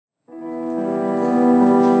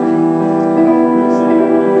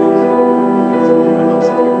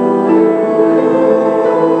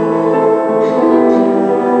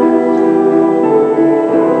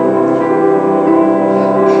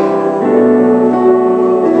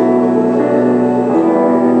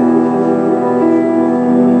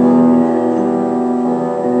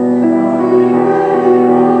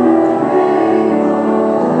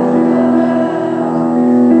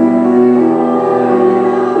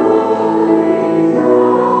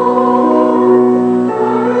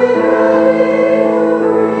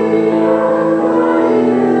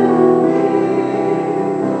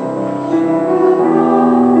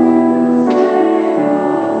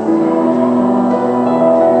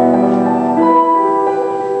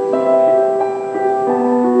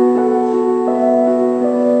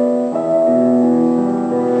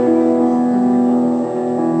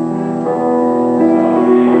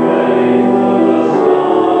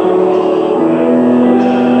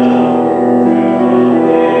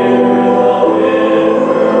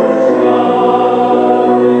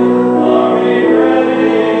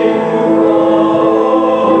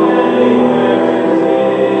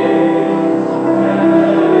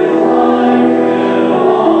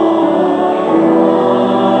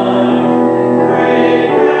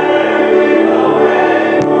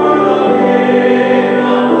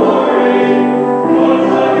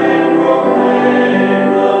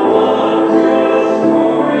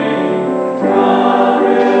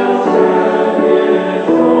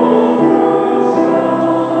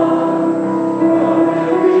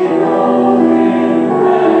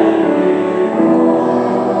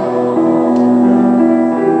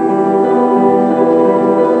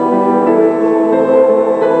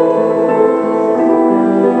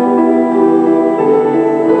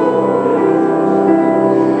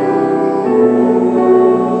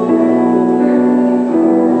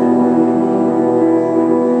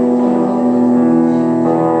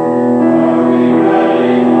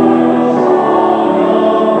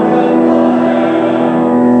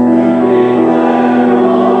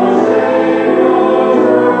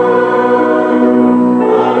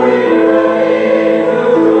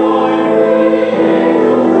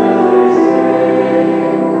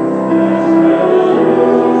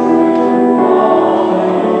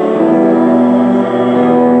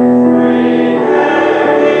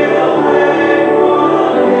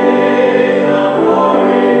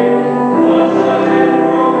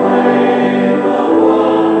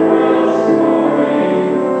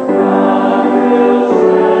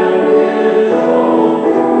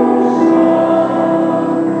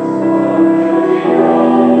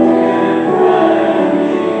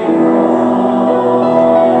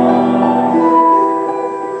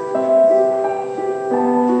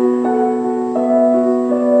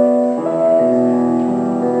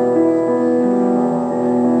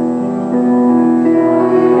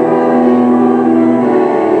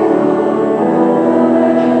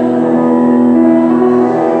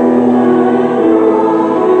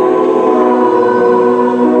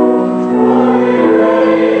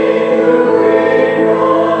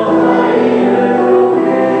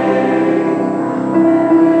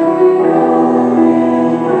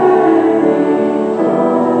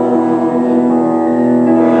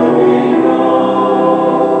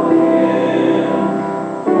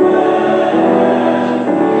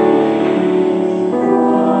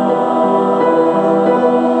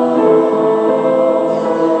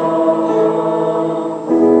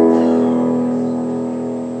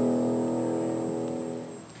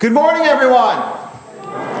Good morning, everyone.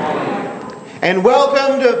 And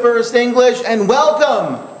welcome to First English, and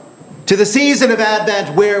welcome to the season of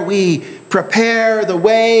Advent where we prepare the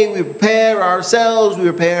way, we prepare ourselves, we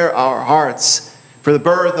prepare our hearts for the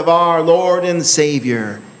birth of our Lord and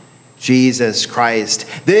Savior, Jesus Christ.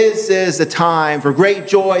 This is the time for great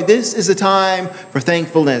joy. This is the time for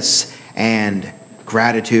thankfulness and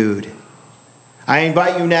gratitude. I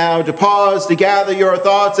invite you now to pause, to gather your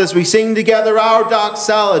thoughts as we sing together our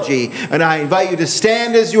doxology, and I invite you to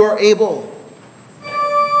stand as you are able.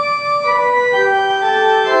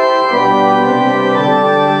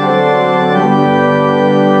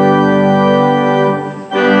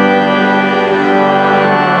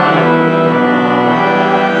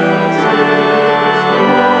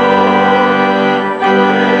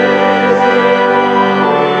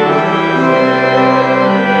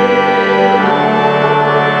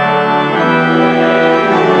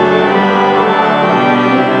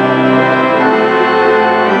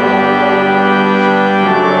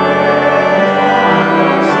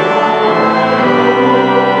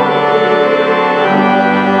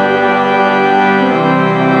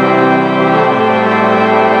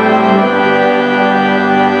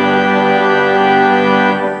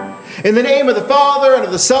 In the name of the Father, and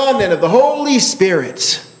of the Son, and of the Holy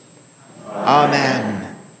Spirit.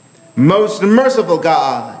 Amen. Most merciful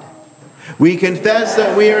God, we confess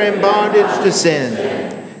that we are in bondage to sin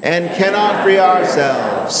and cannot free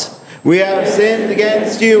ourselves. We have sinned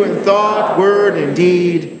against you in thought, word, and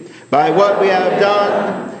deed, by what we have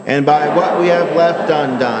done and by what we have left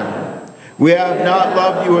undone. We have not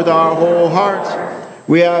loved you with our whole heart.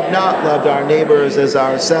 We have not loved our neighbors as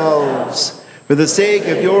ourselves. For the sake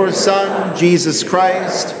of your Son, Jesus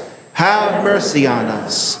Christ, have mercy on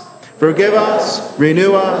us. Forgive us,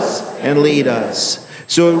 renew us, and lead us,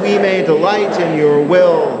 so that we may delight in your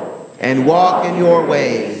will and walk in your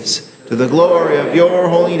ways, to the glory of your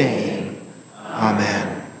holy name.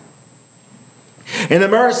 Amen. In the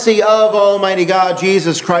mercy of Almighty God,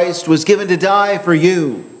 Jesus Christ was given to die for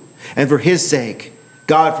you, and for his sake,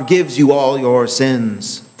 God forgives you all your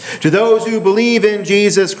sins. To those who believe in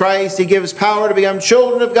Jesus Christ, he gives power to become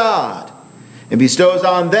children of God and bestows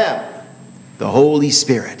on them the Holy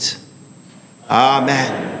Spirit.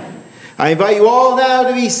 Amen. I invite you all now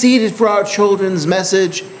to be seated for our children's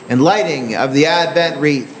message and lighting of the Advent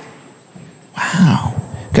wreath. Wow,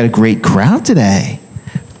 got a great crowd today.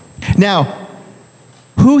 Now,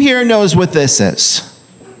 who here knows what this is?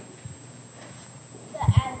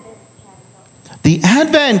 The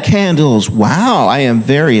Advent candles. Wow, I am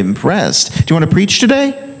very impressed. Do you want to preach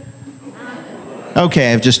today?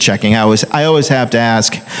 Okay, I'm just checking. I always have to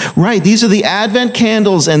ask. Right, these are the Advent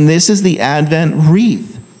candles, and this is the Advent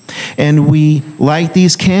wreath. And we light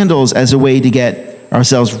these candles as a way to get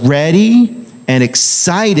ourselves ready and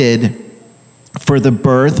excited for the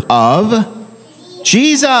birth of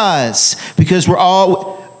Jesus. Because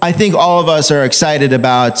I think all of us are excited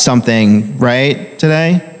about something, right,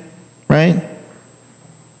 today? Right?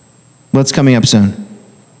 What's coming up soon?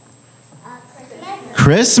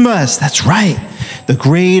 Christmas, that's right. The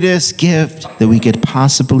greatest gift that we could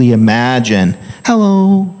possibly imagine.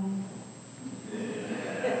 Hello.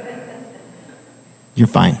 You're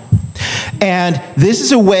fine. And this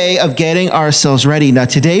is a way of getting ourselves ready. Now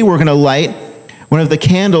today we're going to light one of the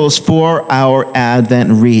candles for our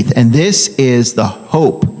Advent wreath. And this is the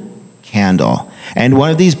hope candle. And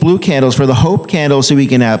one of these blue candles for the hope candle, so we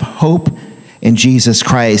can have hope in Jesus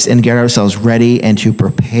Christ and get ourselves ready and to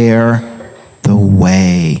prepare the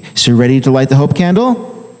way. So ready to light the hope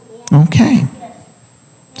candle? Okay.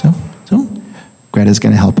 So Greta's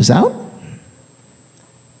going to help us out.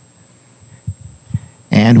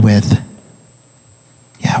 And with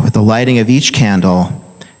the lighting of each candle,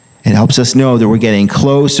 it helps us know that we're getting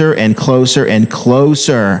closer and closer and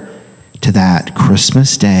closer to that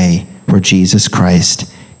Christmas day where Jesus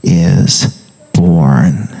Christ is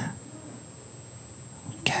born.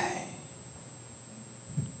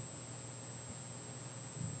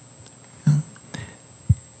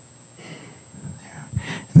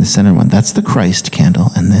 The center one, that's the Christ candle,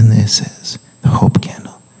 and then this is the hope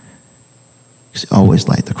candle. You always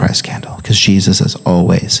light the Christ candle, because Jesus is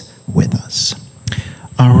always with us.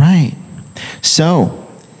 All right. So,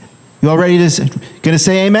 you all ready to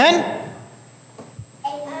say amen?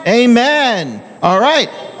 Amen. All right.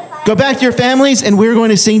 Go back to your families, and we're going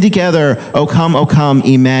to sing together, O come,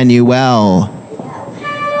 Emmanuel.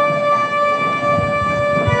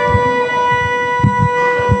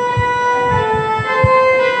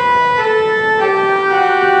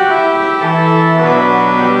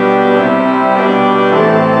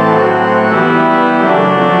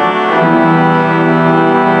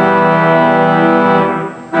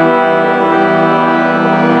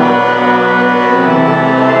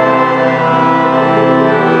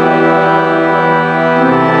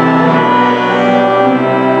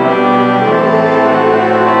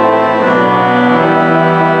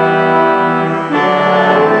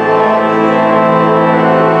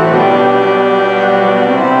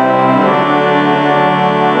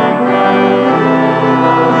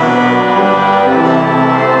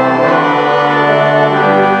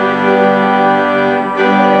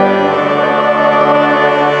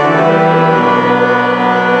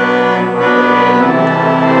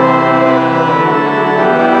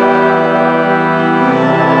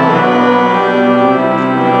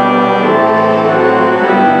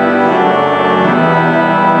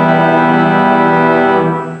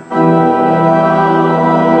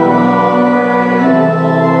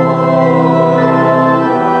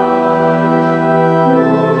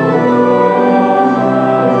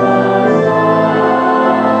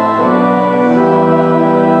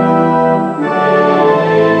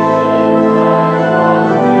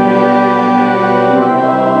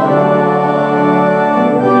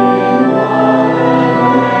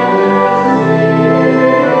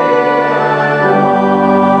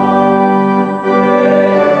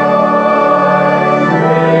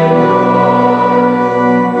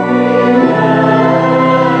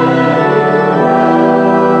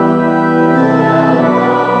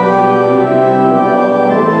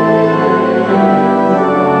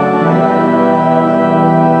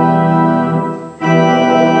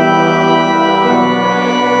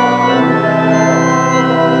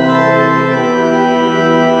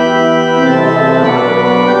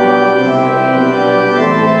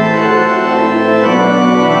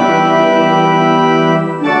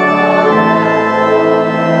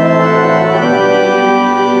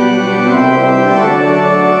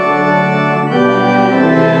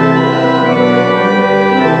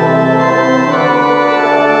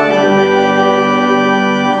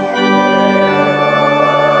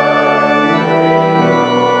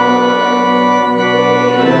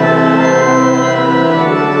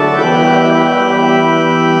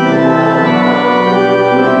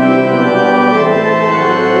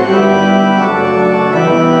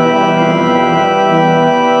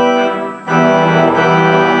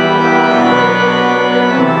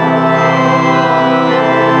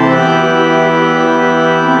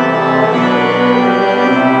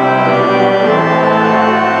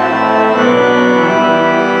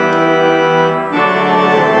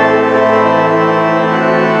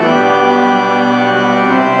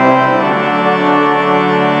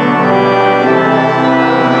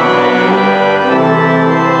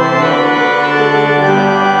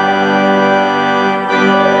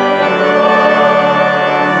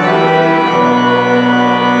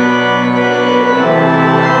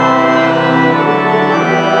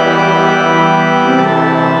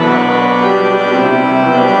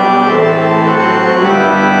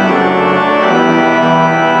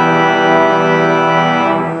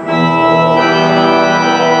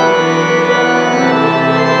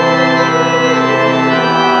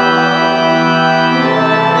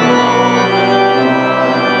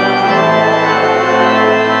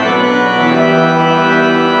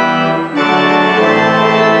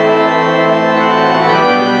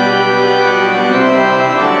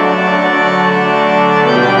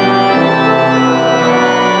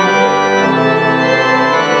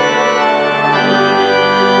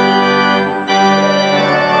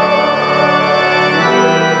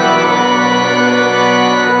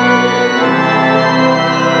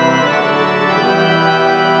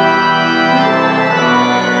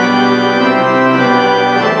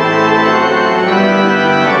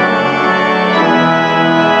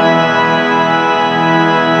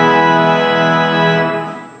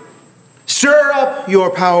 your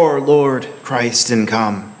power, Lord Christ, and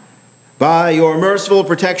come. By your merciful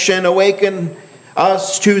protection, awaken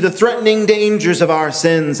us to the threatening dangers of our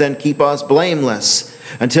sins and keep us blameless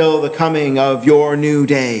until the coming of your new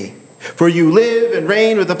day. For you live and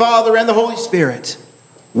reign with the Father and the Holy Spirit,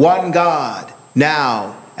 one God,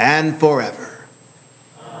 now and forever.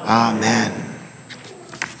 Amen.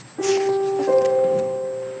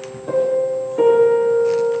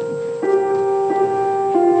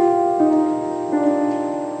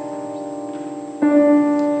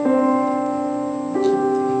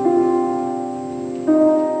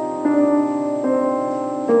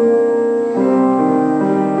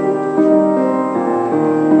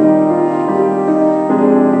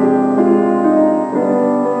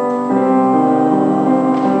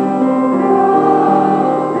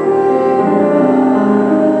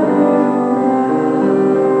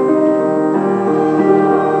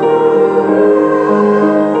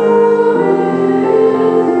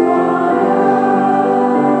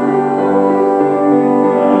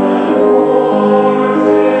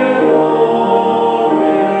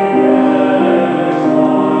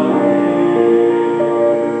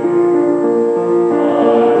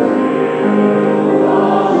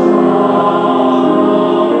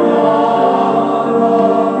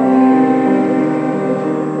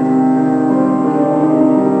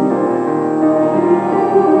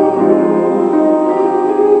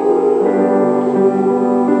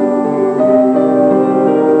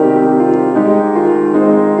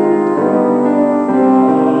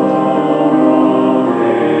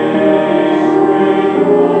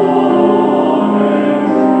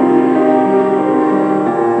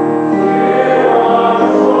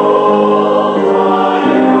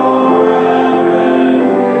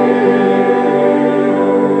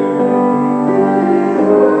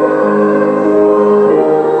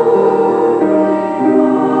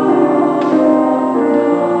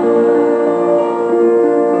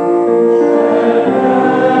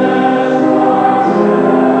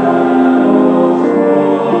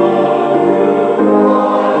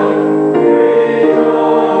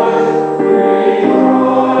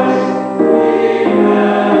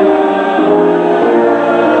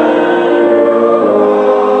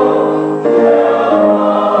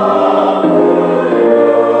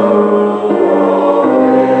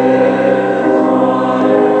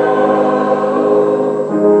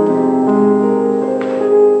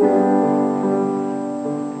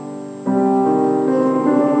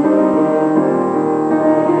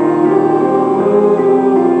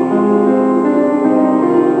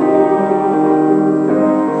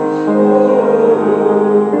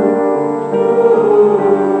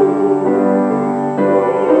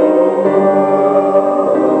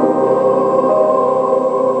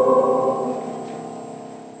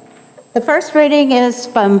 The first reading is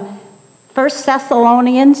from 1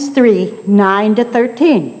 Thessalonians 3, 9 to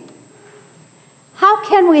 13. How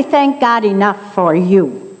can we thank God enough for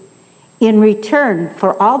you in return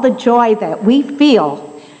for all the joy that we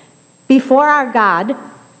feel before our God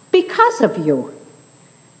because of you?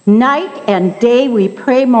 Night and day we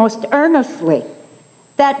pray most earnestly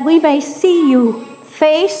that we may see you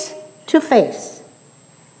face to face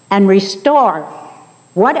and restore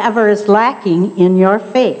whatever is lacking in your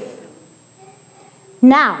faith.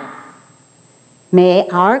 Now, may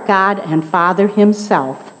our God and Father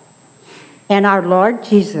himself and our Lord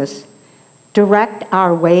Jesus direct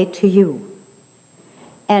our way to you.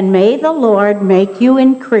 And may the Lord make you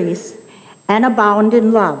increase and abound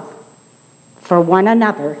in love for one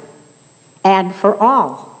another and for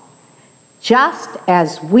all, just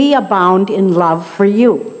as we abound in love for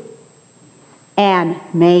you. And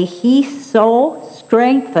may he so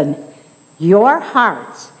strengthen your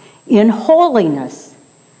hearts in holiness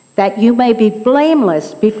that you may be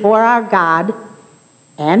blameless before our God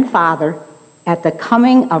and Father at the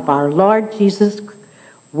coming of our Lord Jesus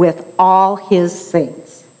with all his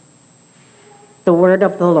saints. The word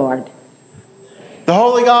of the Lord. The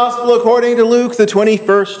Holy Gospel according to Luke, the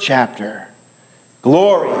 21st chapter.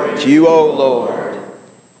 Glory to you, O Lord.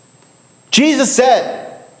 Jesus said,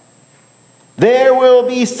 "There will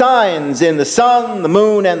be signs in the sun, the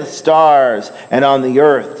moon, and the stars, and on the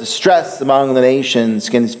earth distress among the nations,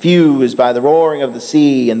 confused by the roaring of the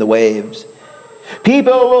sea and the waves.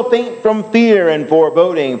 People will faint from fear and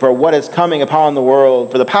foreboding for what is coming upon the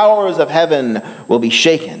world, for the powers of heaven will be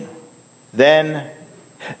shaken. Then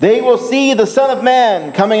they will see the Son of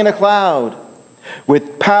Man coming in a cloud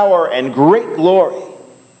with power and great glory.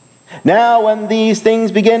 Now when these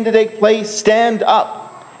things begin to take place, stand up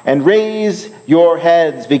and raise your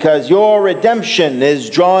heads, because your redemption is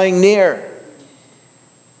drawing near."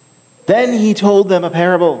 Then he told them a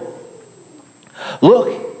parable.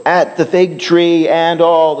 Look at the fig tree and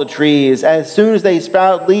all the trees. As soon as they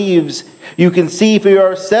sprout leaves, you can see for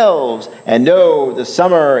yourselves and know the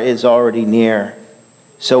summer is already near.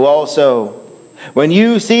 So also, when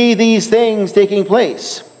you see these things taking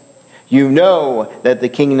place, you know that the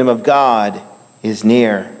kingdom of God is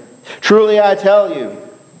near. Truly I tell you,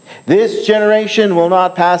 this generation will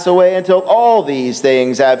not pass away until all these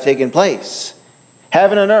things have taken place.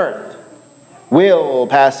 Heaven and earth will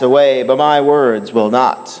pass away, but my words will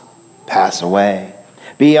not pass away.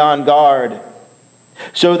 Be on guard,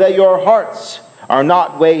 so that your hearts are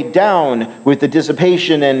not weighed down with the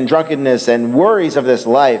dissipation and drunkenness and worries of this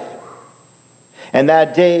life, and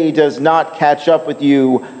that day does not catch up with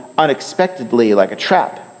you unexpectedly like a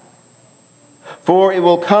trap. For it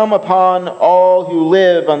will come upon all who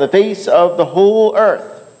live on the face of the whole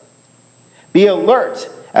earth. Be alert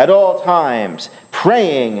at all times,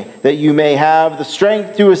 praying that you may have the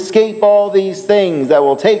strength to escape all these things that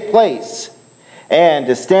will take place, and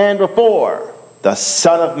to stand before the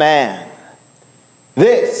Son of Man.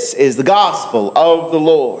 This is the gospel of the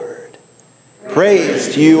Lord.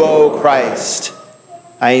 Praise to you, O Christ.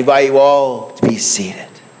 I invite you all to be seated.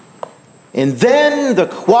 And then the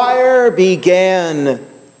choir began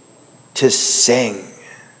to sing.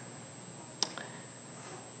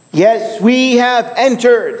 Yes, we have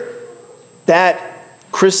entered that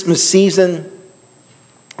Christmas season,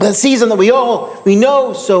 that season that we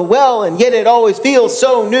know so well, and yet it always feels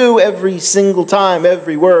so new every single time,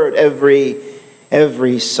 every word,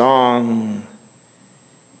 every song.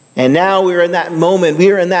 And now we're in that moment,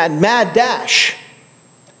 we're in that mad dash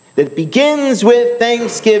that begins with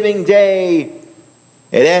Thanksgiving Day,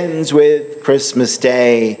 it ends with Christmas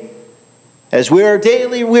Day. As we're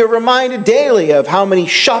reminded daily of how many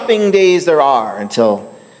shopping days there are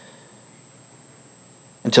until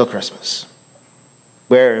Christmas.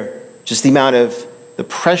 Where just the amount of the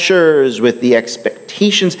pressures with the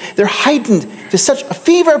expectations, they're heightened to such a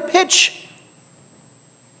fever pitch.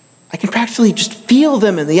 I can practically just feel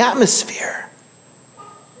them in the atmosphere.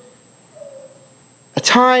 A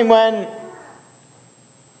time when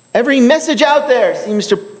every message out there seems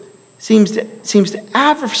to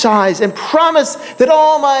emphasize and promise that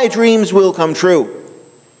all my dreams will come true.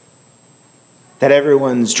 That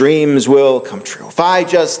everyone's dreams will come true. If I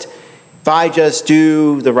just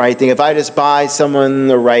do the right thing, if I just buy someone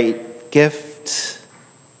the right gift.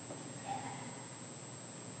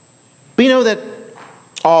 But you know that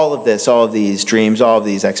all of these dreams, all of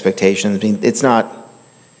these expectations, I mean, it's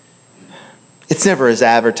never as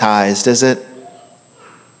advertised, is it?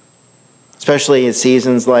 Especially in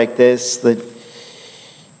seasons like this,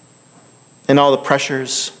 and all the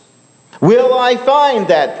pressures. Will I find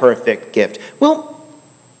that perfect gift? Will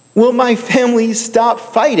my family stop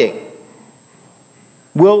fighting?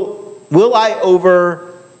 Will I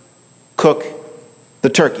overcook the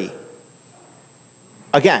turkey?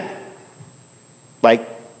 Again, like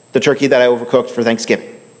the turkey that I overcooked for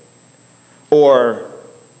Thanksgiving. Or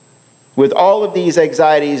with all of these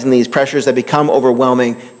anxieties and these pressures that become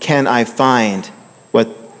overwhelming, can I find what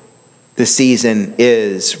the season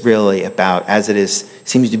is really about, as it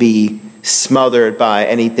seems to be smothered by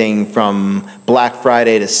anything from Black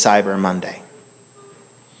Friday to Cyber Monday?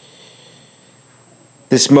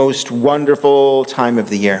 This most wonderful time of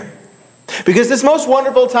the year. Because this most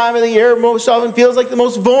wonderful time of the year most often feels like the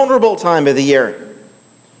most vulnerable time of the year.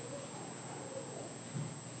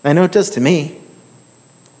 I know it does to me.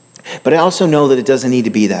 But I also know that it doesn't need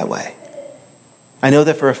to be that way. I know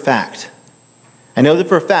that for a fact.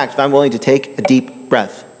 If I'm willing to take a deep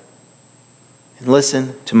breath and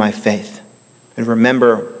listen to my faith and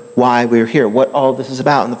remember why we're here, what all this is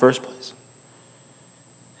about in the first place.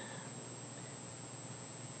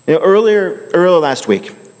 You know, earlier last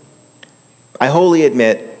week, I wholly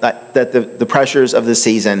admit that the pressures of the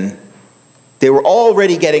season, they were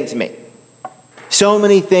already getting to me. So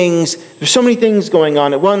many things, there's so many things going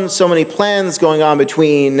on at once, so many plans going on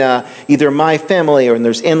between either my family or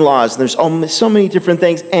there's in-laws, and there's so many different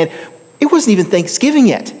things, and it wasn't even Thanksgiving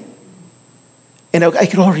yet. And I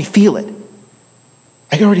could already feel it.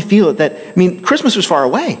 Christmas was far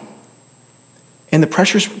away. And the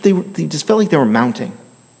pressures, they just felt like they were mounting.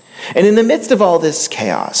 And in the midst of all this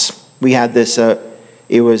chaos, we had this,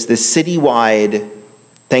 it was this citywide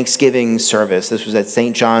Thanksgiving service. This was at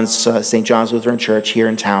St. John's Lutheran Church here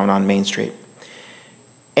in town on Main Street.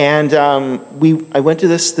 And I went to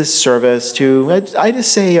this service I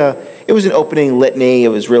just say, it was an opening litany. It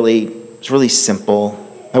was really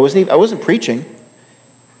simple. I wasn't preaching.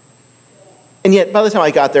 And yet, by the time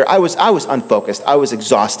I got there, I was unfocused. I was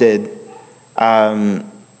exhausted. And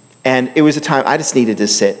it was a time I just needed to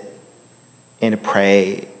sit and to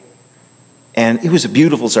pray. And it was a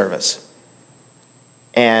beautiful service.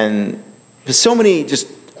 And there's so many, just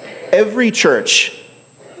every church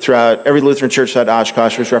throughout, every Lutheran church throughout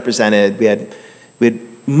Oshkosh was represented. We had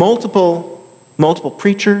multiple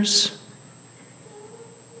preachers.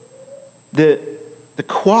 The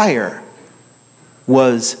choir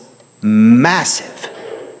was massive.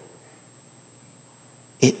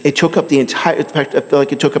 It took up the entire, in fact, I feel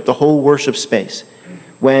like it took up the whole worship space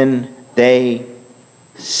when they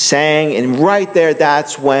sang. And right there,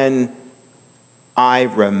 that's when I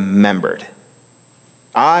remembered.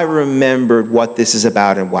 I remembered what this is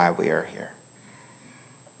about and why we are here.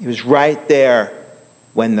 It was right there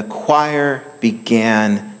when the choir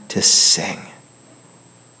began to sing.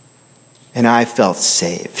 And I felt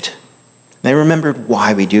saved. And I remembered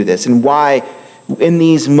why we do this and why in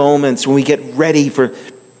these moments when we get ready to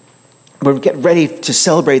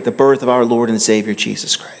celebrate the birth of our Lord and Savior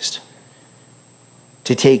Jesus Christ,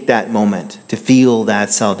 to take that moment, to feel that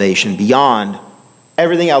salvation beyond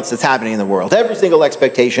everything else that's happening in the world, every single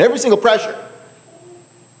expectation, every single pressure.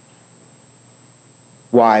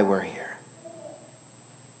 Why we're here.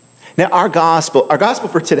 Now our gospel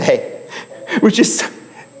for today, which is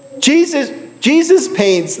Jesus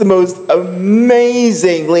paints the most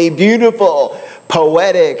amazingly beautiful,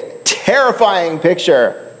 poetic, terrifying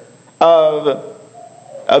picture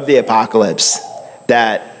of the apocalypse.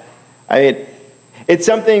 It's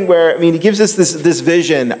something where, he gives us this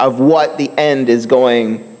vision of what the end is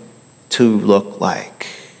going to look like.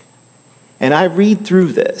 And I read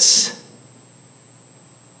through this,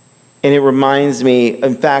 and it reminds me,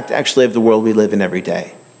 in fact, actually of the world we live in every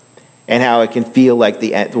day, and how it can feel like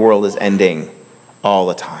the world is ending all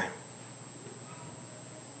the time.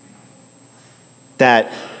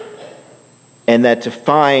 That to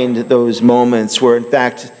find those moments where, in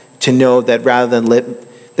fact, to know that rather than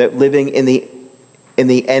living in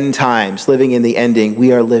the end times, living in the ending,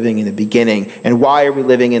 we are living in the beginning. And why are we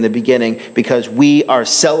living in the beginning? Because we are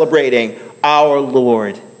celebrating our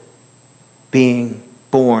Lord being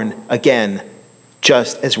born again,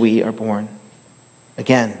 just as we are born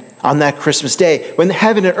again. On that Christmas day, when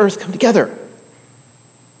heaven and earth come together.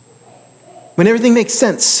 When everything makes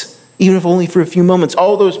sense, even if only for a few moments.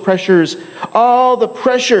 All the pressures,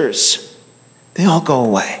 they all go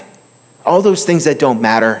away. All those things that don't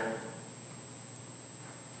matter,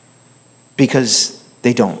 because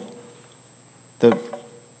they don't. The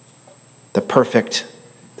perfect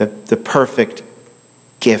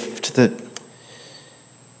gift, the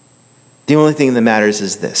only thing that matters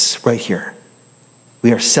is this, right here.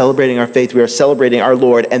 We are celebrating our faith, we are celebrating our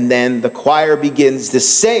Lord, and then the choir begins to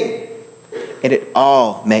sing, and it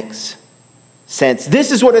all makes sense.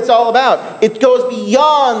 This is what it's all about. It goes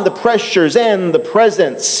beyond the pressures and the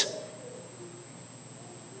presents.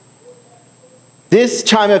 This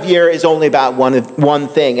time of year is only about one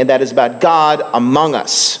thing, and that is about God among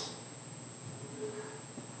us.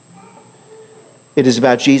 It is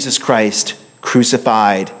about Jesus Christ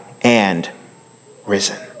crucified and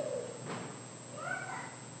risen.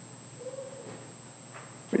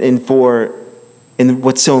 And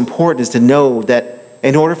what's so important is to know that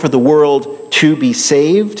in order for the world to be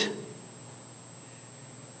saved,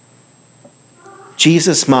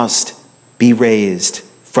 Jesus must be raised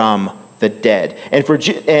from the dead.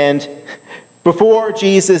 And before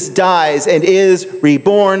Jesus dies and is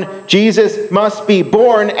reborn, Jesus must be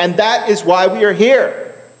born, and that is why we are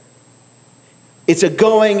here. It's a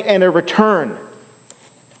going and a return.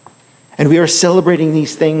 And we are celebrating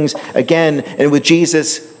these things again, and with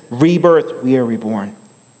Jesus' rebirth, we are reborn.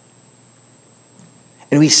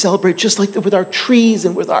 And we celebrate just like with our trees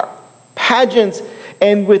and with our pageants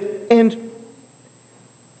and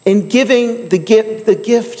giving the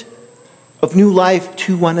gift of new life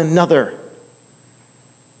to one another.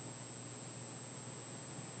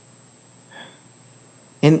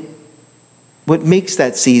 And what makes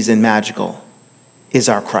that season magical is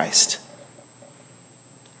our Christ.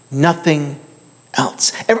 Nothing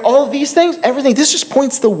else. All of these things, everything, this just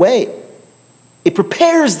points the way. It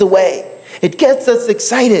prepares the way. It gets us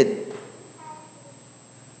excited.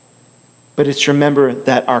 But it's to remember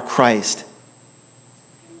that our Christ,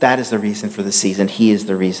 that is the reason for the season. He is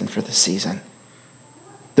the reason for the season.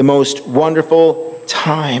 The most wonderful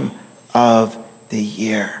time of the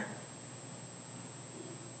year.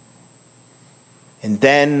 And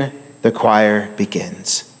then the choir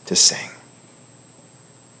begins to sing.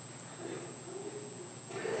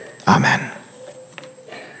 Amen.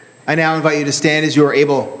 I now invite you to stand as you are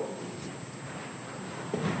able,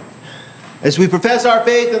 as we profess our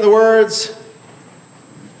faith in the words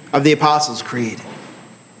of the Apostles' Creed.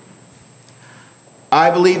 I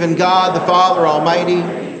believe in God, the Father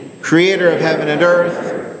Almighty, creator of heaven and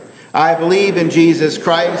earth. I believe in Jesus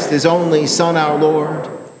Christ, his only Son, our Lord.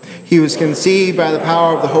 He was conceived by the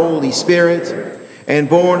power of the Holy Spirit and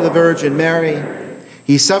born of the Virgin Mary.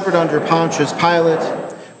 He suffered under Pontius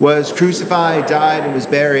Pilate, was crucified, died, and was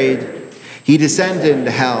buried. He descended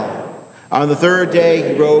into hell. On the third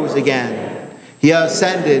day he rose again. He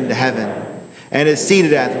ascended into heaven and is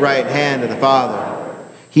seated at the right hand of the Father.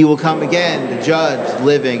 He will come again to judge the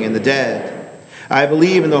living and the dead. I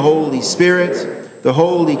believe in the Holy Spirit, the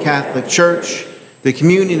Holy Catholic Church, the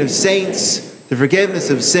communion of saints, the forgiveness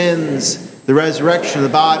of sins, the resurrection of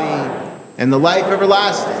the body, and the life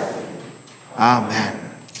everlasting. Amen.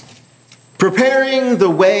 Preparing the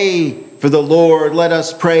way for the Lord, let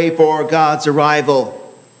us pray for God's arrival.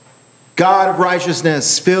 God of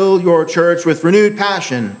righteousness, fill your church with renewed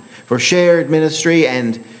passion for shared ministry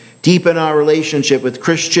and deepen our relationship with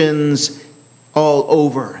Christians all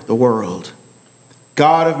over the world.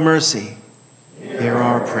 God of mercy, hear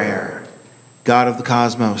our prayer. God of the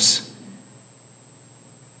cosmos,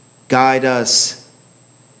 guide us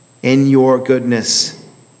in your goodness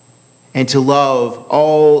and to love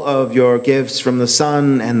all of your gifts, from the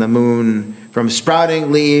sun and the moon, from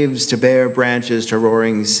sprouting leaves to bare branches to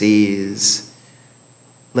roaring seas.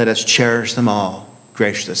 Let us cherish them all,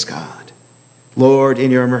 gracious God. Lord,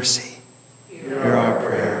 in your mercy, hear our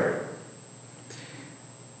prayer.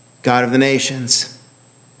 God of the nations,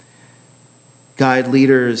 guide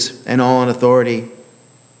leaders and all in authority.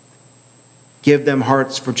 Give them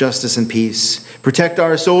hearts for justice and peace. Protect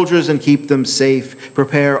our soldiers and keep them safe.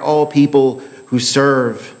 Prepare all people who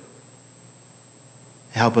serve.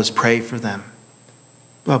 Help us pray for them.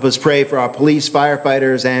 Help us pray for our police,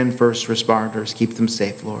 firefighters, and first responders. Keep them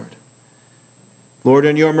safe, Lord. Lord,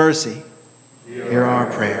 in your mercy, hear our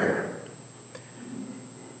prayer.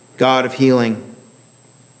 God of healing,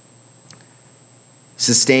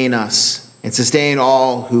 sustain us and sustain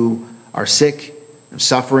all who are sick and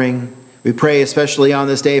suffering. We pray especially on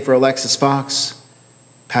this day for Alexis Fox,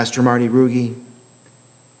 Pastor Marty Ruge,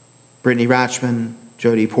 Brittany Ratchman,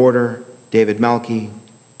 Jody Porter, David Melke,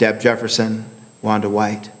 Deb Jefferson, Wanda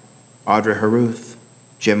White, Audrey Haruth,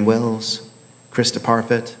 Jim Wills, Krista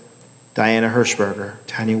Parfit, Diana Hirschberger,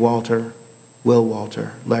 Tanya Walter, Will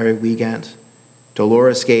Walter, Larry Wiegand,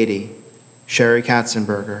 Dolores Gady, Sherry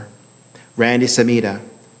Katzenberger, Randy Samita,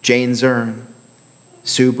 Jane Zern,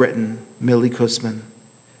 Sue Britton, Millie Kussman,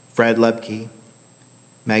 Fred Lebke,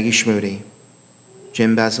 Maggie Schmoody,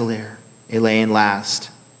 Jim Basilier, Elaine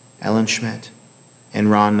Last, Ellen Schmidt,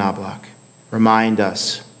 and Ron Knobloch. Remind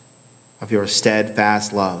us of your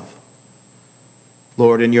steadfast love.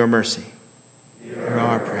 Lord, in your mercy, hear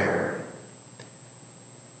our prayer.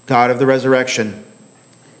 God of the resurrection,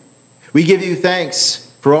 we give you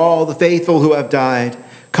thanks for all the faithful who have died.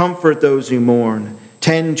 Comfort those who mourn.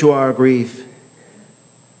 Tend to our grief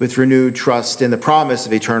with renewed trust in the promise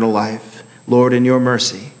of eternal life. Lord, in your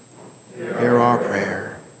mercy, hear our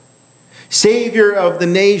prayer. Savior of the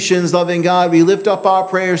nations, loving God, we lift up our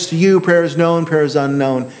prayers to you, prayers known, prayers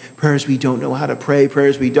unknown, prayers we don't know how to pray,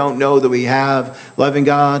 prayers we don't know that we have. Loving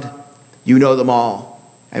God, you know them all.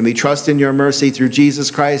 And we trust in your mercy through Jesus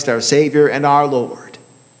Christ, our Savior and our Lord.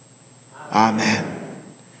 Amen.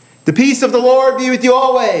 The peace of the Lord be with you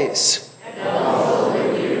always. And also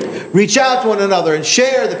with you. Reach out to one another and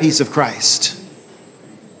share the peace of Christ.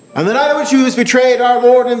 On the night in which he was betrayed, our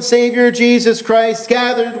Lord and Savior Jesus Christ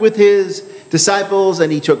gathered with his disciples,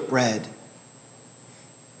 and he took bread.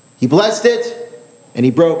 He blessed it, and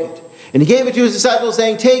he broke it. And he gave it to his disciples,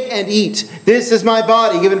 saying, "Take and eat. This is my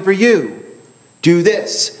body given for you. Do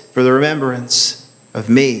this for the remembrance of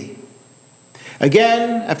me."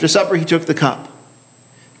 Again, after supper, he took the cup,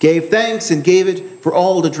 gave thanks, and gave it for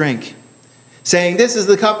all to drink, saying,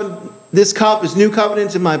 "This cup is new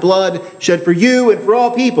covenant in my blood, shed for you and for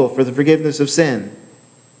all people for the forgiveness of sin.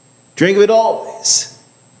 Drink of it always,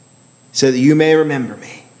 so that you may remember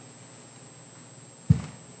me."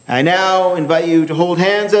 I now invite you to hold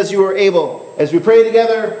hands as you are able, as we pray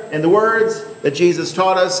together in the words that Jesus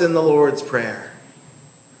taught us in the Lord's Prayer.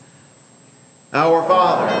 Our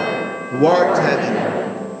Father, who art in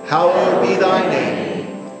heaven, hallowed be thy name.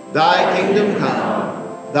 Thy kingdom come,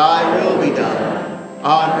 thy will be done,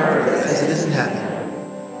 on earth as it is in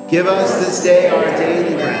heaven. Give us this day our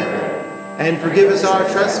daily bread, and forgive us our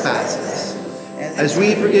trespasses, as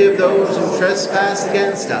we forgive those who trespass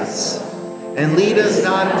against us. And lead us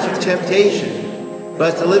not into temptation,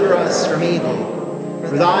 but deliver us from evil.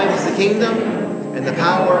 For thine is the kingdom, and the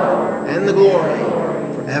power, and the glory,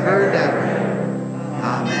 forever and ever.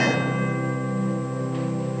 Amen.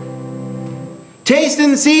 Taste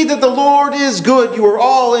and see that the Lord is good. You are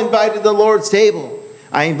all invited to the Lord's table.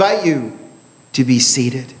 I invite you to be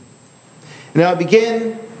seated. And I'll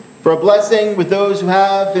begin for a blessing with those who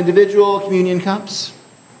have individual communion cups.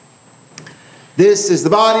 This is the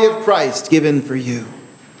body of Christ given for you.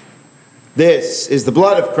 This is the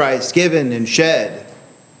blood of Christ given and shed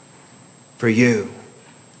for you.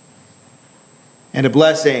 And a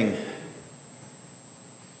blessing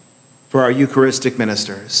for our Eucharistic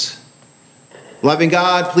ministers. Loving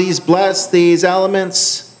God, please bless these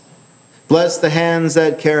elements. Bless the hands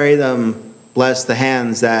that carry them. Bless the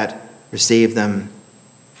hands that receive them.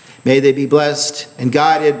 May they be blessed and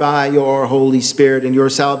guided by your Holy Spirit, and your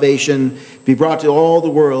salvation be brought to all the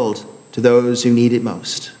world, to those who need it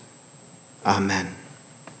most. Amen.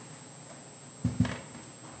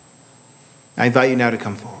 I invite you now to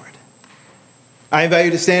come forward. I invite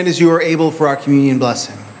you to stand as you are able for our communion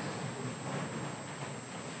blessing.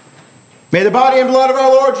 May the body and blood of our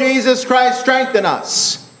Lord Jesus Christ strengthen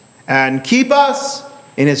us and keep us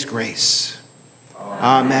in his grace.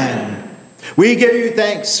 Amen. We give you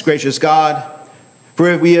thanks, gracious God,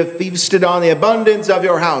 for we have feasted on the abundance of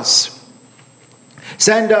your house.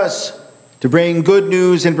 Send us to bring good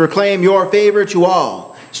news and proclaim your favor to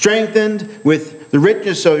all, strengthened with the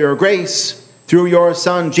richness of your grace through your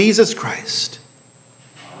Son, Jesus Christ.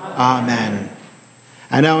 Amen.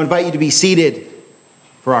 I now invite you to be seated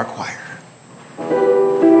for our choir.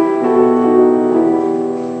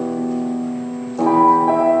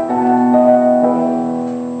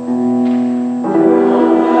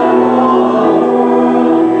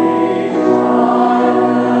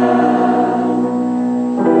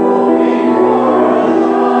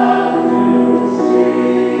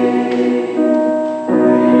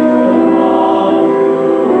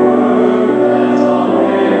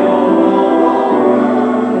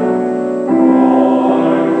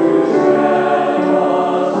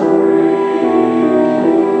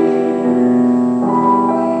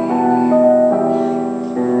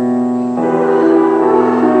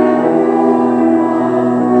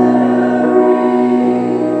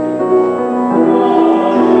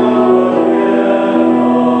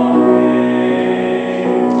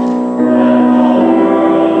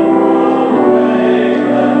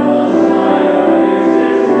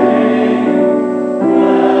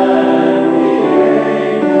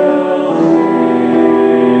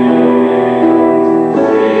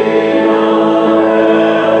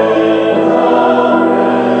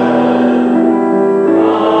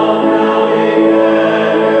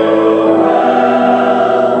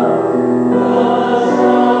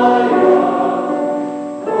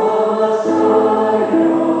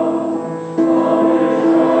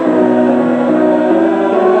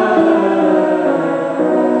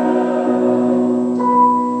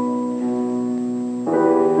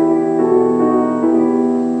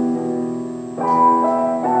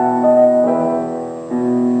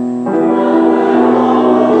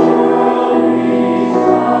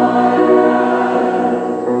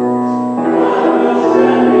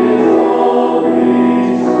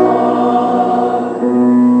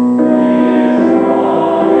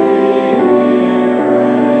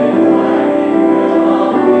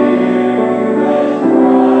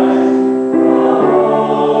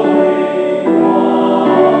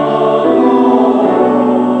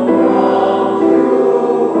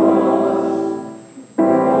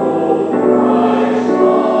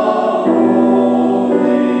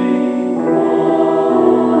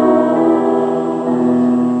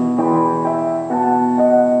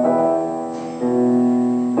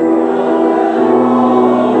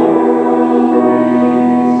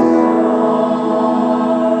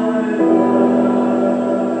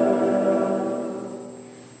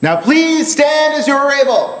 Now please stand as you are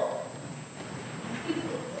able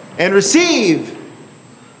and receive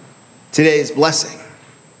today's blessing.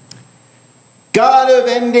 God of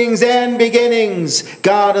endings and beginnings,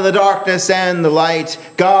 God of the darkness and the light,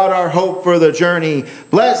 God our hope for the journey,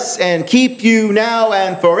 bless and keep you now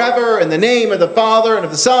and forever in the name of the Father and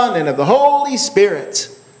of the Son and of the Holy Spirit.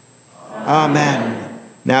 Amen.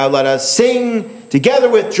 Now let us sing together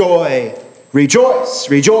with joy. Rejoice,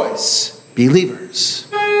 rejoice, believers.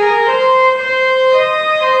 Amen.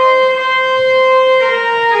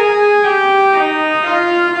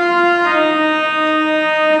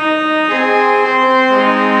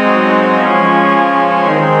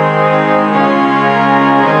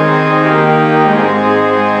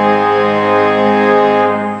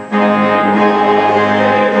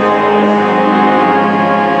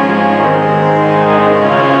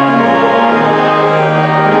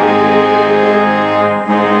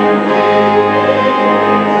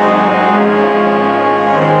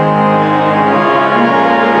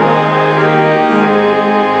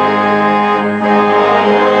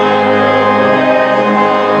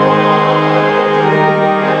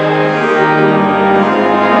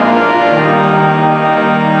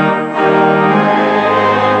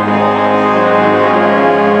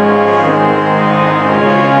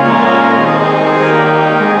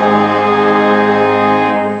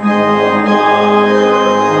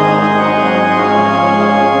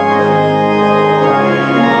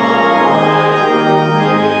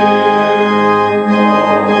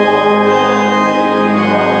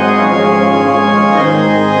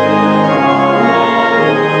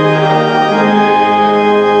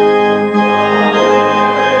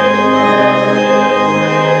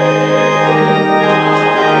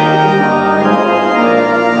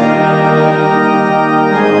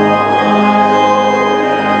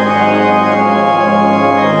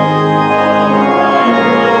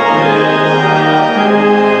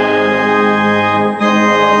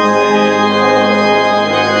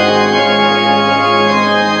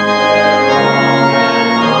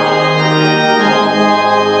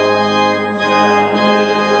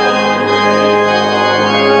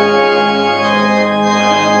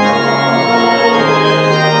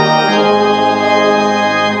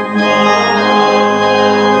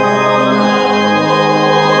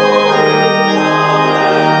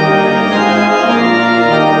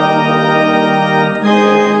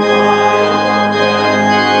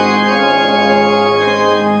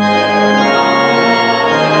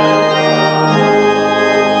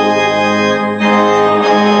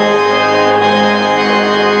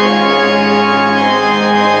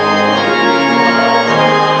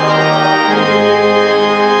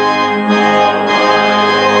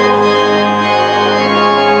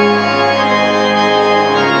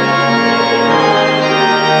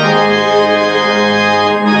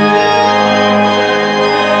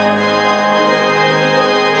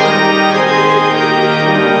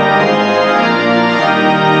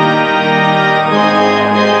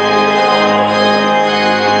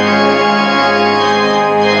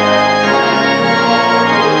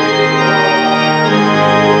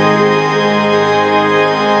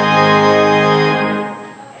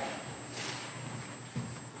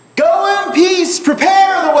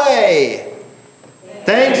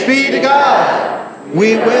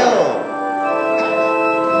 We will